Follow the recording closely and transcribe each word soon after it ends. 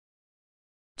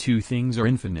Two things are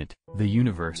infinite, the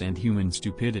universe and human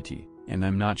stupidity, and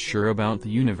I'm not sure about the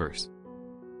universe.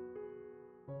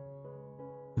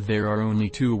 There are only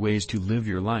two ways to live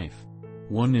your life.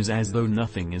 One is as though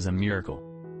nothing is a miracle.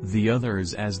 The other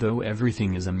is as though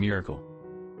everything is a miracle.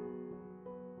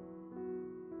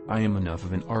 I am enough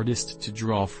of an artist to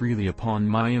draw freely upon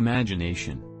my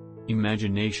imagination.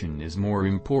 Imagination is more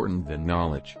important than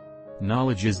knowledge.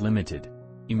 Knowledge is limited.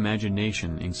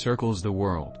 Imagination encircles the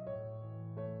world.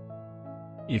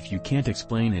 If you can't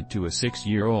explain it to a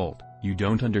 6-year-old, you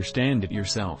don't understand it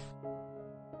yourself.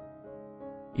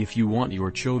 If you want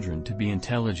your children to be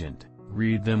intelligent,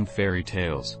 read them fairy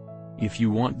tales. If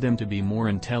you want them to be more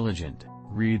intelligent,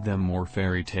 read them more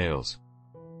fairy tales.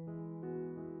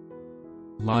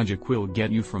 Logic will get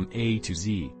you from A to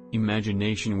Z,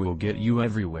 imagination will get you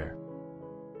everywhere.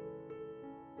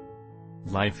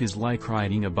 Life is like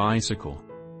riding a bicycle.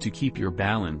 To keep your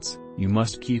balance, you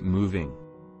must keep moving.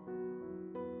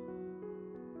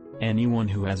 Anyone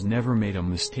who has never made a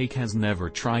mistake has never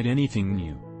tried anything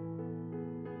new.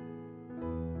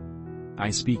 I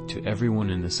speak to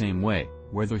everyone in the same way,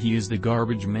 whether he is the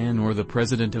garbage man or the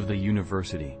president of the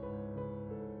university.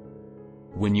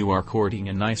 When you are courting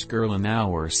a nice girl, an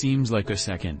hour seems like a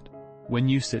second. When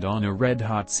you sit on a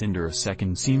red-hot cinder, a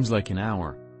second seems like an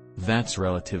hour. That's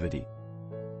relativity.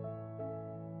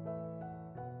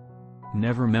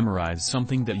 Never memorize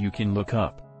something that you can look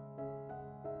up.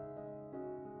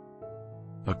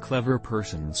 A clever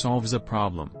person solves a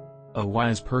problem. A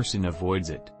wise person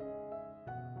avoids it.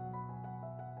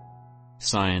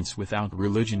 Science without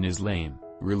religion is lame,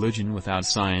 religion without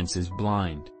science is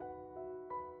blind.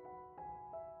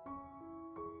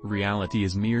 Reality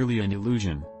is merely an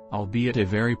illusion, albeit a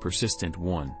very persistent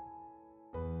one.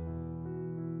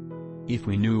 If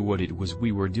we knew what it was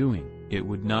we were doing, it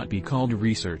would not be called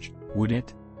research, would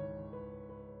it?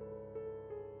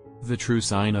 The true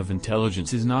sign of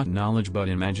intelligence is not knowledge but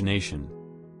imagination.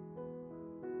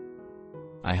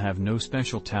 I have no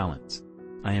special talents.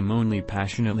 I am only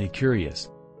passionately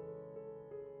curious.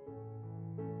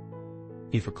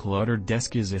 If a cluttered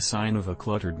desk is a sign of a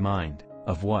cluttered mind,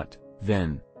 of what,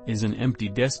 then, is an empty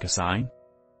desk a sign?